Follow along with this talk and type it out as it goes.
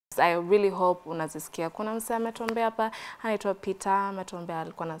I really hope unazisikia. Kuna msee ametuambia hapa anaitwa Peter, ametuambia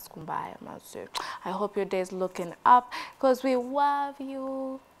alikuwa na siku mbaya mazee. I hope your day is looking up because we love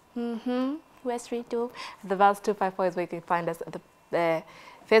you. West we do. The Y254 is where you can find us at the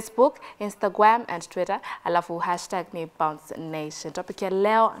Facebook, Instagram and Twitter. Alafu hashtag ni BounceNation. Topic ya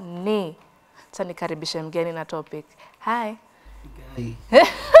leo ni tanikaribisha mgeni na topic. Hi. Guy.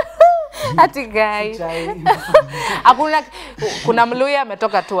 Ati guy. Hakuna kuna mluya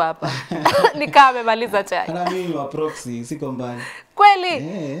ametoka tu hapa. Nikaa amemaliza chai. Kana mimi wa proxy siko mbali.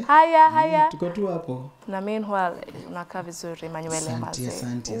 Kweli? Haya. Tuko tu hapo. Na meanwhile unakaa vizuri Manuel Maze.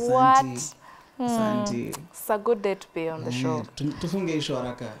 Asante. It's a good day to be on the show. Tufunge hisho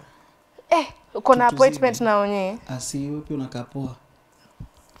haraka. Uko na appointment na onye? Asi wapi unakaa poa?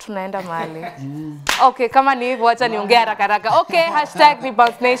 Tunaenda mahali. Okay, kama ni hivyo acha niongee haraka. Okay, hashtag ni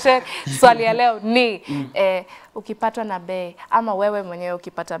BounceNation. Swali ya leo ni ukipatwa na bay ama wewe mwenyewe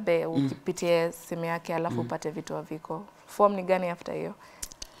ukipata bay ukipitie simu yake alafu upate vitu haviko. Form ni gani after hiyo?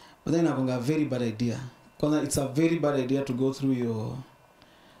 But then nakonga very bad idea. Because it's a very bad idea to go through your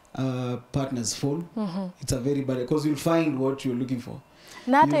partner's phone. It's a very bad because you'll find what you're looking for.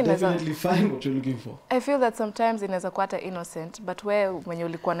 You'll definitely find what you're looking for. I feel that sometimes inaweza kuwa innocent, but wewe mwenye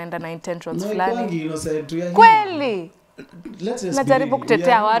ulikuwa naenda na intentions fulani. No, innocent. Kweli? Let's just najaribu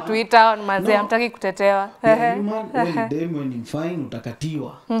kutetea watu ita mazee hamtaki kutetewa. Human when dem when you find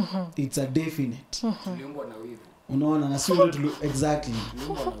utakatiwa. It's a definite. Tuliumbwa na wivu. Unaona na sio exactly.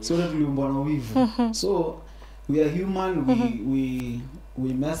 Sio tuliumbwa na wivu. So we are human,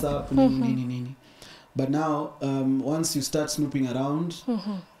 we mess up nini. But now once you start snooping around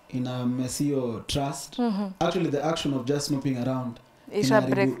in a messy or trust, actually the action of just snooping around isha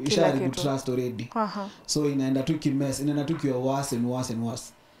break kila kitu. Trust already. So inaenda tu kimess, inaenda tu kiwa worse and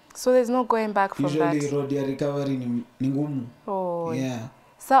worse. So there's no going back from usually, that. Road ya recovery ni ngumu. Oh. Yeah.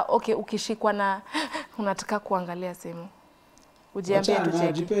 So okay, ukishikwa na unataka kuangalia simu. Ujiambie tu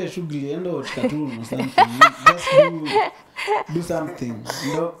cheki. Jipe shughuli endo cartoon or something. Just do something.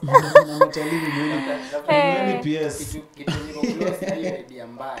 Ndo na machalizi mwenye PS. Kitu niko close ile idea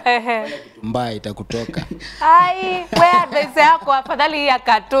mbaya. Kitu mbaya itakutoka. Ai, where advice yako afadhali ya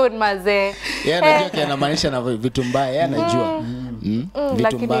cartoon mazee. Yeye anajua kinamaanisha na vitu mbaya, yeye anajua.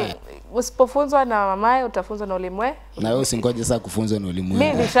 Vitu mbaya. Usipofunzwa na mamaye utafunzwa na ulimwe. Na wewe usingoje sasa kufunzwa na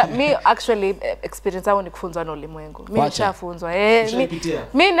ulimwengu. Mimi actually experience yangu ni kufunzwa na ulimwengu. Mimi nishafunzwa.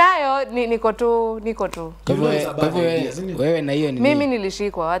 Mimi nayo niko tu. Kwa wewe na hiyo ni mimi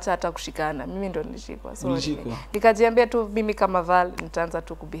nilishikwa hata kushikana. Mimi ndo nilishikwa. So nikajiambia tu mimi kama Val nitaanza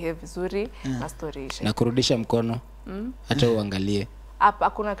tu kubehave vizuri na story ishe. Na kurudisha mkono. Hata uangalie. Hapa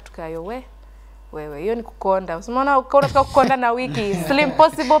hakuna kitu kayo wewe hiyo ni kukonda. Usimaona unataka kukonda na wiki Slim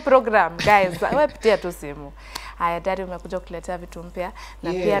Possible program guys. Wewe pitia tu simu. Haya daddy umekuja kukuletea vitu mpya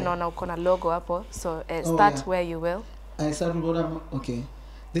na pia naona uko na logo hapo. So start where you will. I started what okay.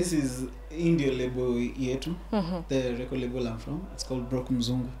 This is India label yetu. The record label I'm from. It's called Broke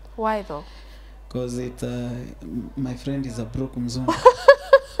Mzungu. Why though? Because my friend is a broke Mzungu.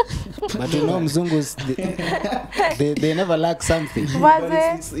 But you know Mzungus they never lack something. But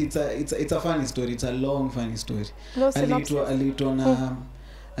it's a funny story. It's a long funny story. No,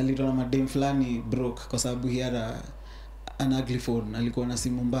 alitona Madem flani broke kwa sababu he had an ugly phone. Alikuwa na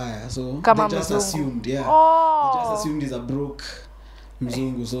simu mbaya. So kama they just assumed, they just assumed he's a broke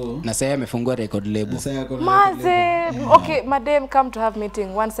Mzungu. So na sasa amefungua record label. Okay, Madem, come to have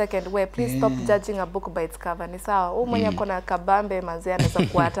meeting. 1 second. Wait, please stop judging a book by its cover. Ni sawa. Huyu mwenye akona kabambe mazee anaweza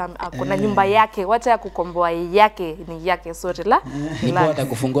kuata akona nyumba yake. Wacha ya kukomboa yake ni yake sorry la. Nipo hata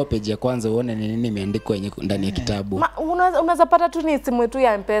kufungua page ya kwanza uone ni nini imeandikwa ndani ya kitabu. Unaweza pata tu ni simu tu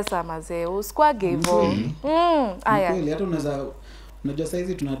ya M-Pesa mazee. Usikwage hivyo. Aya. Kweli hata unajua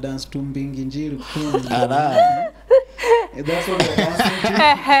saizi tuna dance tu mbingi njiri kwa. That's what we're dancing.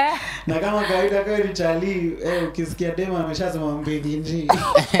 Na kama kawaida kwa ni chali ukisikia dema ameshasema mbingi njiri.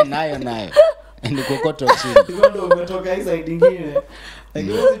 Nayo. Ni kokoto chini. Ndio umetoka hii side nyingine.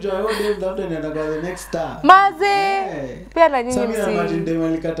 Like wewe jua wewe ndio ndio unaenda kwa the next star. Maze. Pia na nyinyi msi. Sasa imagine dema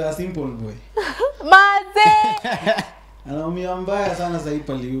alikata simple boy. Maze. Anaumia mbaya sana sasa hivi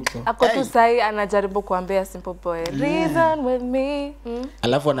pale yuko. Ako tu sai anajaribu kuambia simple boy. Reason with me.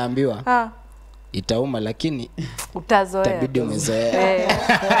 Alafu anaambiwa. Itauma lakini utazoea. Itabidi umezoea.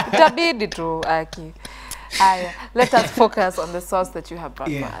 Itabidi tu aki. Aya, let us focus on the source that you have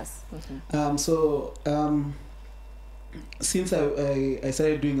brought for us. Since I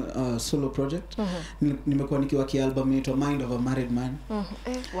started doing a solo project, nimekuwa nikiwaki album inaitwa Mind of a Married Man.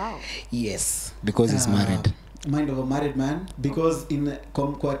 Wow. Yes, because he's married. Mind of a Married Man because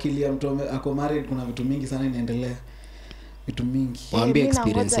kwa akili ya mtu ako married kuna vitu mingi sana inaendelea. vitu mingi. Waambie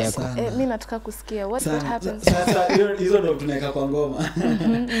experience yako. Mimi nataka kusikia what happens. Sasa hizo ndo tunaweka kwa ngoma.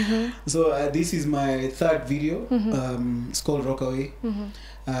 So this is my third video. It's called Rock Away.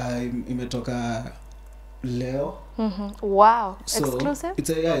 Imetoka leo. Wow, so exclusive?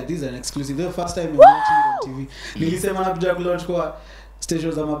 It's this is an exclusive. The first time I'm watching it on TV. Nilisema nakuja launch kwa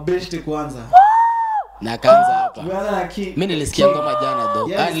stations za mabeshte kwanza. Na kaanza hapa. Mimi nilisikia ngoma jana though.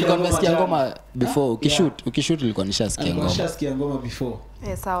 Nilikuwa nimesikia ngoma before. Ukishoot nilikuwa nishasikia ngoma. Nishasikia ngoma before.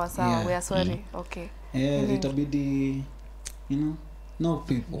 Sawa. We are sorry. Okay. Itabidi no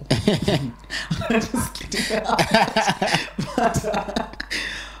people. Just kidding.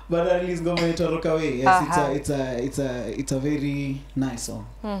 But at least ngoma ita Rock Away. Yes, it's a very nice song.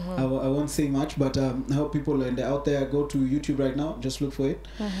 I won't say much, but I hope people out there go to YouTube right now. Just look for it.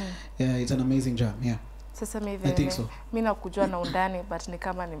 Yeah, it's an amazing jam. Yeah. Sasa mimi I think so. Mimi nakujua na undani but ni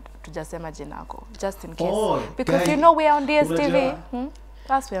kama tujasema jina lako just in case. Because you know we are on DSTV.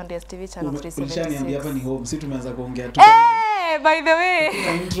 Us we are on DSTV channel 376. Ulishaniambia hapa ni home. Sisi tumeanza kuongea tu. By the way.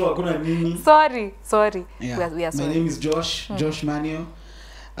 Intro hakuna nini. Sorry. Yeah. We are sorry. My name is Josh, Josh Manio.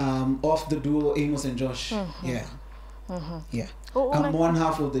 Of the duo Amos and Josh. Yeah. Yeah. I'm one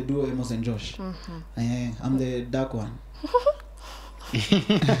half of the duo Amos and Josh. I'm the dark one.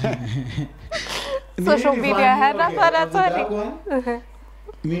 Social media header for that one.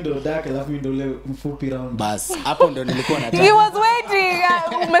 Mimi ndo dark alafu mimi ndo le mfupi round. Bas, hapo ndo nilikuwa nataka. He was waiting.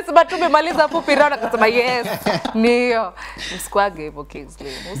 Umesema tu umemaliza fupi round akasema yes. Ndio. Mskwage hivyo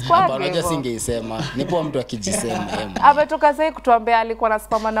Kingsley. Mskwage. Unajua singeisema. Nipo mtu akijisema yeye. Ametoka sasa kutuambia alikuwa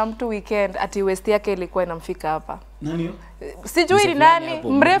anaspama na mtu weekend ati waist yake ilikuwa inamfika hapa. Nani huyo? Sijui ni nani,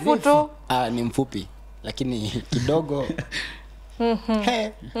 mrefu tu. Ni mfupi lakini kidogo.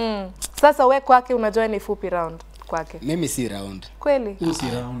 Sasa wewe kwake unajua ni fupi round kwake. Mimi si round. Kweli? Si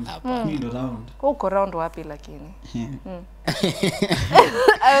round. Mimi ndo round. Uko round wapi lakini?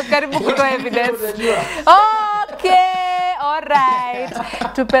 Karibu kutoa evidence. Okay, all right.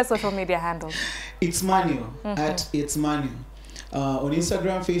 Tupe social media handles. It's Manio @it's Manio. On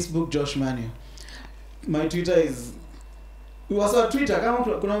Instagram, Facebook, Josh Manio. My Twitter is wasa Twitter kama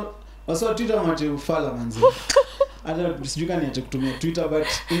kuna wasa Twitter mate ufala manzi. Hata sijuka niache kutumia Twitter but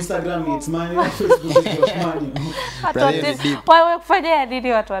Instagram it's Manio, Facebook is Josh Manio. Wewe kufanya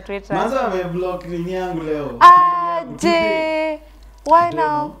nini watu wa Twitter? Manza ameblock nini yangu leo. Why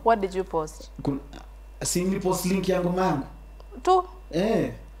now? What did you post? Single post link yangu mangu. Tu?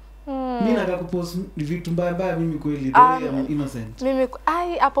 Mimi nataka kupost vitu mbaya mimi kweli I'm innocent. Mimi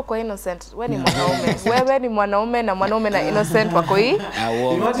hapo kwa innocent. Wewe ni mwanaume. Wewe ni mwanaume na mwanaume na innocent wako hii.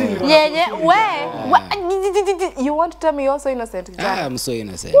 Yenye you want to tell me you're also innocent? I'm so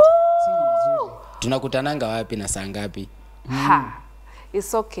innocent. Tunakutananga wapi na saa ngapi?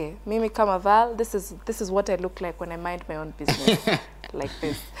 It's okay. Mimi kama Val, this is what I look like when I mind my own business. Like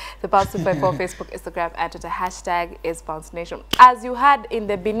this. The BounceNation Facebook, Instagram, and Twitter hashtag is BounceNation. As you heard in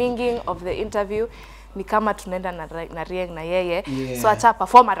the beginning of the interview, ni kama tunaenda na Rieng na yeye. So acha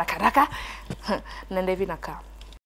perform haraka. Nenda hivi nakaa.